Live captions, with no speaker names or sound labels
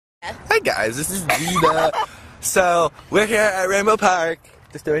Hi guys, this is Leda. So, we're here at Rainbow Park,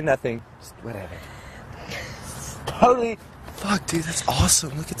 just doing nothing, just whatever. Totally. Fuck dude, that's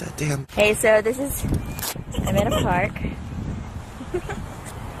awesome, look at that damn. Hey, so I'm at a park.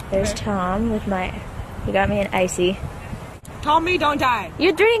 There's Tom with he got me an icy. Tommy, don't die.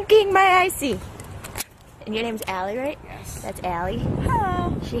 You're drinking my icy. And your name's Allie, right? Yes. That's Allie.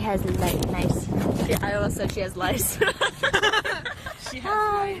 Hello. She has nice. I almost said she has lice. She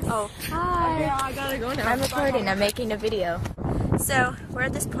has lice. Oh, hi. Yeah, I gotta go now. I'm recording. I'm making a video. So we're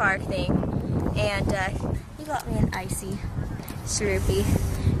at this park thing, and he got me an icy Slurpee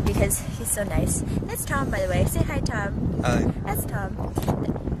because he's so nice. That's Tom, by the way. Say hi, Tom. Hi. That's Tom.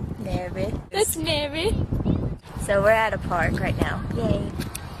 Mary. That's Mary. So we're at a park right now. Yay.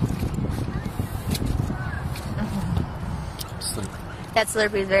 That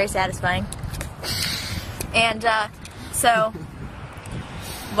Slurpee is very satisfying. And so,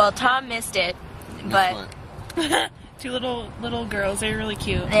 well, Tom missed it, but Two little girls. They're really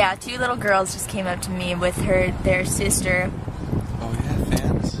cute. yeah, two little girls just came up to me with their sister. Oh yeah,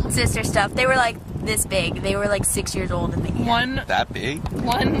 fans? Sister stuff. They were like this big. They were like 6 years old. And That big?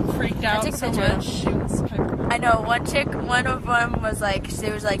 One freaked out took a so picture. much. She was I know one chick. One of them was like, she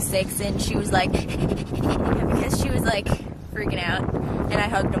was like 6, and she was like, because she was like freaking out. And I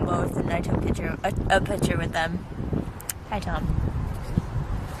hugged them both, and I took a picture with them. Hi, Tom.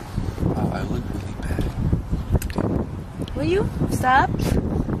 Oh, I look really bad. Will you stop?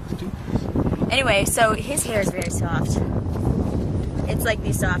 Anyway, so his hair is very soft. It's like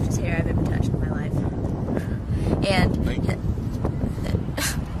the softest hair I've ever touched in my life. And Thank you.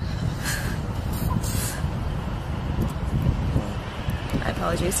 my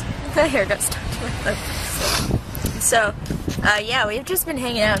apologies. The hair got stuck to my lip. So, yeah, we've just been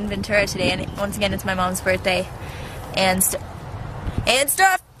hanging out in Ventura today, and once again, it's my mom's birthday, and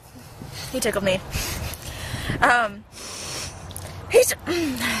stuff. He tickled me.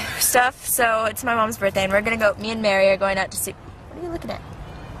 Stuff. So it's my mom's birthday, and we're gonna go. Me and Mary are going out to see. What are you looking at?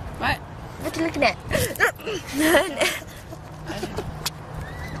 What? What are you looking at?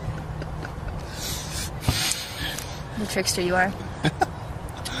 The trickster you are.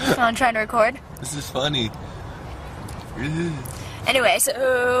 I'm trying to record. This is funny. Anyway,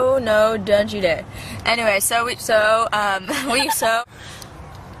 so no, don't you dare. Anyway,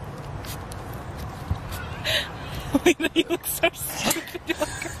 you look so stupid.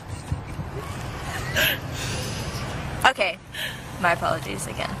 Okay, my apologies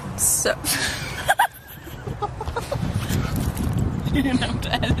again. So You're gonna have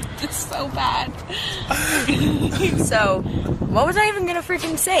to edit this so bad. So, what was I even gonna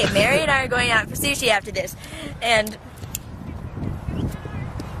freaking say? Mary and I are going out for sushi after this, and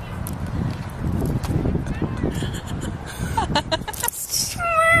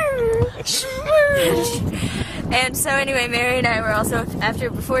and so anyway, Mary and I were also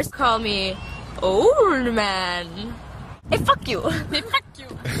before call me old man. Hey, fuck you. Hey, fuck you.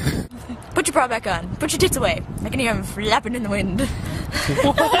 Put your bra back on. Put your tits away. I can hear them flapping in the wind.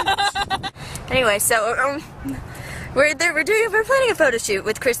 Anyway, so we're planning a photo shoot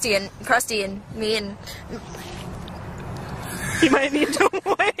with Krusty and me and. You might need to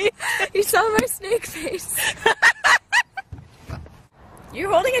wait. You saw my snake face.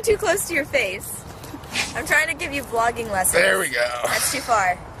 You're holding it too close to your face. I'm trying to give you vlogging lessons. There we go. That's too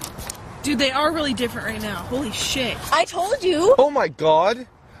far. Dude, they are really different right now. Holy shit. I told you. Oh my god.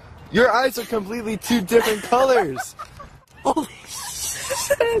 Your eyes are completely two different colors. Holy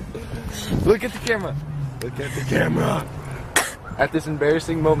shit. Look at the camera. Look at the camera. At this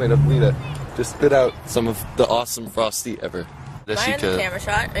embarrassing moment of Leda, just spit out some of the awesome Frosty ever. Am I in the camera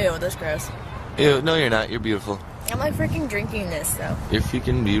shot? Ew, that's gross. Ew, no you're not. You're beautiful. I'm like freaking drinking this though. You're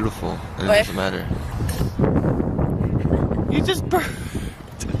freaking beautiful. It What? doesn't matter. You just burped.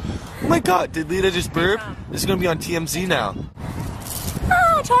 Oh my god, did Leda just burp? This is gonna be on TMZ now.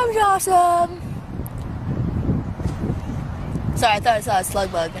 Oh, Tom's awesome. Sorry, I thought I saw a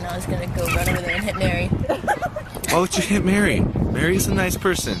slug bug and I was gonna go run over there and hit Mary. Why would you hit Mary? Mary's a nice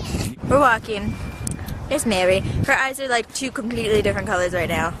person. We're walking. There's Mary. Her eyes are like two completely different colors right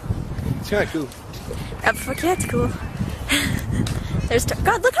now. It's kinda cool. Fuck yeah, it's cool. There's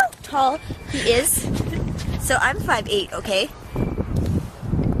God, look how tall he is. So I'm 5'8", okay?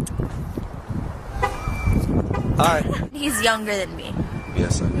 Hi. He's younger than me.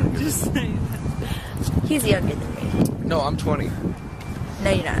 Yes, I am. Just saying. He's younger than me. No, I'm 20.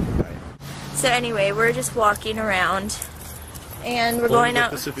 No, you're not. So anyway, we're just walking around, and we're going out.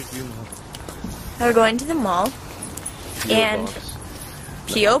 Pacific View Mall. We're going to the mall, and Box.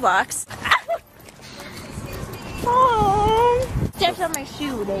 P.O. Box. Oh. steps on my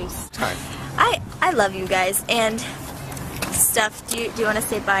shoelace. Time. I love you guys and stuff. Do you want to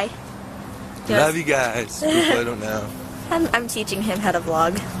say bye? Love you guys. People I don't know. I'm teaching him how to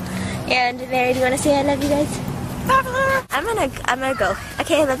vlog. And Mary, do you want to say I love you guys? I'm gonna go.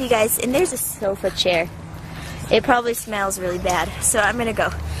 Okay, I love you guys. And there's a sofa chair. It probably smells really bad, so I'm gonna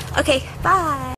go. Okay, bye.